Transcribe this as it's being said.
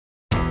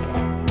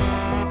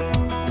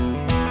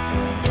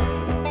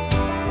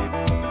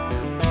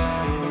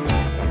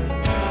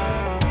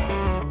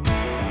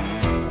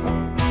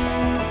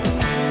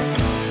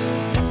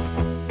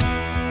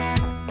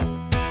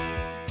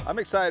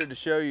excited to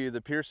show you the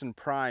Pearson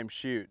Prime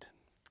Chute.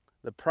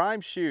 The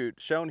Prime Chute,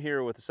 shown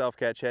here with the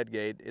self-catch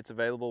headgate, it's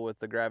available with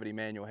the gravity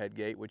manual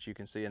headgate, which you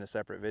can see in a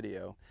separate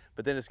video.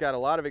 But then it's got a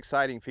lot of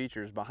exciting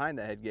features behind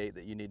the headgate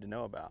that you need to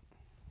know about.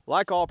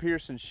 Like all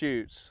Pearson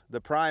chutes, the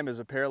Prime is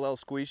a parallel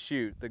squeeze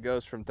chute that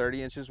goes from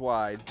 30 inches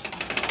wide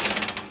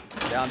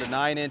down to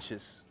 9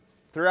 inches.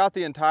 Throughout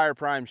the entire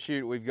Prime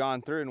chute, we've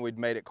gone through and we've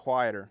made it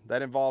quieter.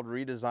 That involved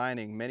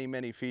redesigning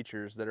many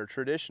features that are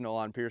traditional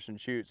on Pearson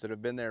chutes that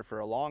have been there for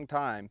a long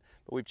time,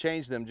 but we've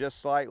changed them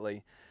just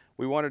slightly.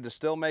 We wanted to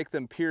still make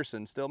them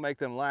Pearson, still make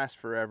them last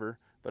forever,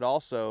 but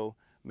also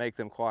make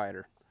them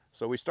quieter.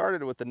 So we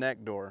started with the neck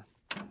door.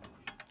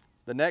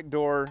 The neck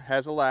door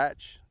has a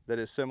latch that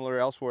is similar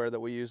elsewhere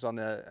that we use on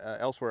the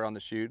elsewhere on the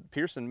chute.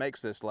 Pearson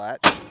makes this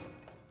latch.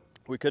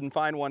 We couldn't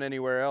find one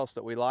anywhere else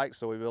that we liked,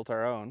 so we built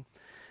our own.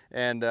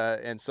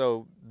 And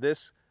so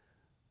this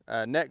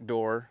neck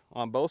door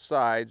on both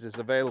sides is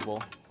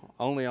available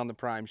only on the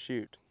Prime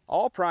chute.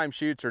 All Prime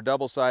chutes are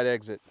double side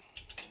exit.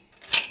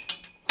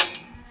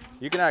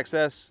 You can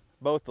access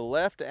both the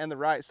left and the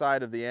right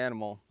side of the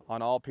animal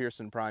on all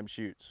Pearson Prime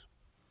chutes.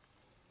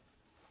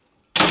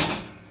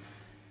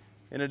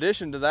 In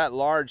addition to that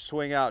large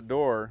swing out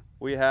door,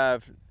 we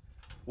have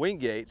wing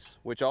gates,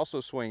 which also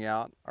swing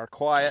out, are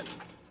quiet,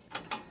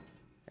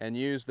 and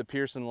use the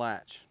Pearson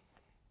latch.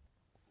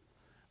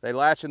 They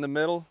latch in the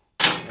middle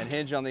and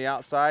hinge on the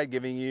outside,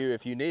 giving you,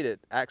 if you need it,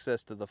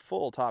 access to the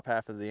full top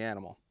half of the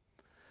animal.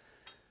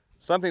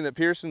 Something that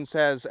Pearson's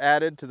has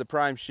added to the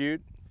Prime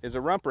chute is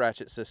a rump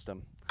ratchet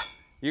system.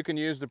 You can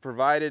use the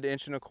provided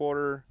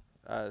 1¼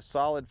 inch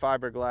solid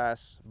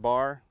fiberglass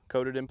bar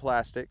coated in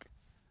plastic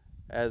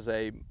as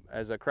a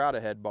crowd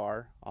ahead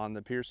bar on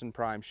the Pearson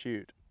Prime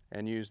chute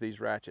and use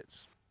these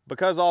ratchets.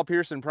 Because all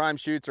Pearson Prime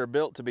chutes are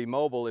built to be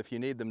mobile if you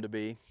need them to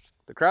be,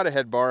 the crowd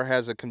ahead bar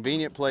has a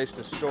convenient place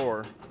to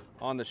store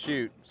on the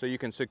chute so you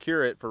can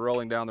secure it for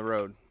rolling down the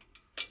road.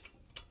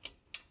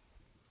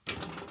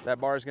 That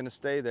bar is going to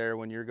stay there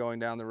when you're going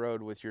down the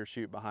road with your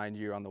chute behind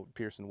you on the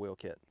Pearson wheel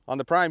kit. On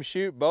the Prime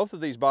chute, both of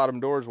these bottom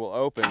doors will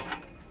open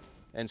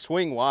and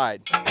swing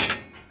wide,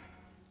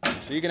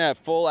 so you can have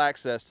full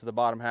access to the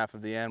bottom half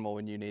of the animal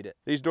when you need it.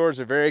 These doors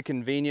are very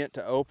convenient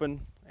to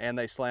open and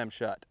they slam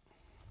shut.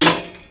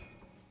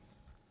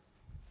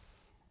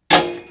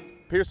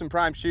 Pearson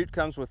Prime chute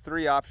comes with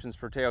 3 options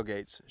for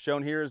tailgates.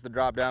 Shown here is the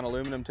drop-down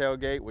aluminum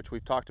tailgate, which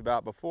we've talked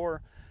about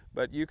before,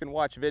 but you can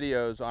watch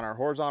videos on our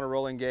horizontal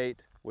rolling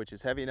gate, which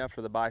is heavy enough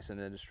for the bison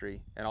industry,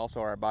 and also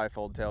our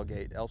bifold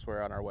tailgate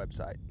elsewhere on our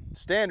website.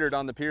 Standard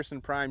on the Pearson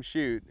Prime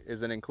chute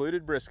is an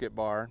included brisket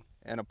bar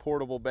and a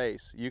portable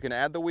base. You can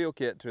add the wheel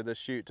kit to this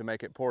chute to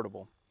make it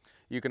portable.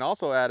 You can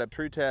also add a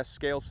true test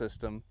scale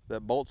system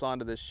that bolts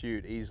onto this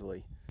chute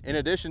easily. In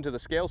addition to the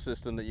scale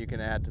system that you can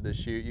add to this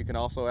chute, you can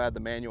also add the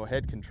manual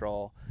head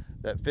control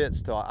that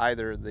fits to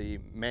either the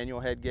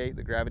manual head gate,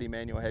 the gravity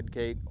manual head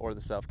gate, or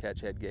the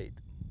self-catch head gate.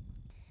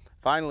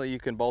 Finally, you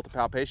can bolt a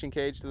palpation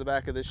cage to the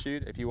back of this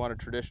chute if you want a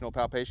traditional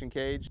palpation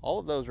cage. All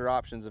of those are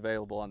options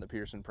available on the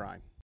Pearson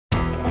Prime.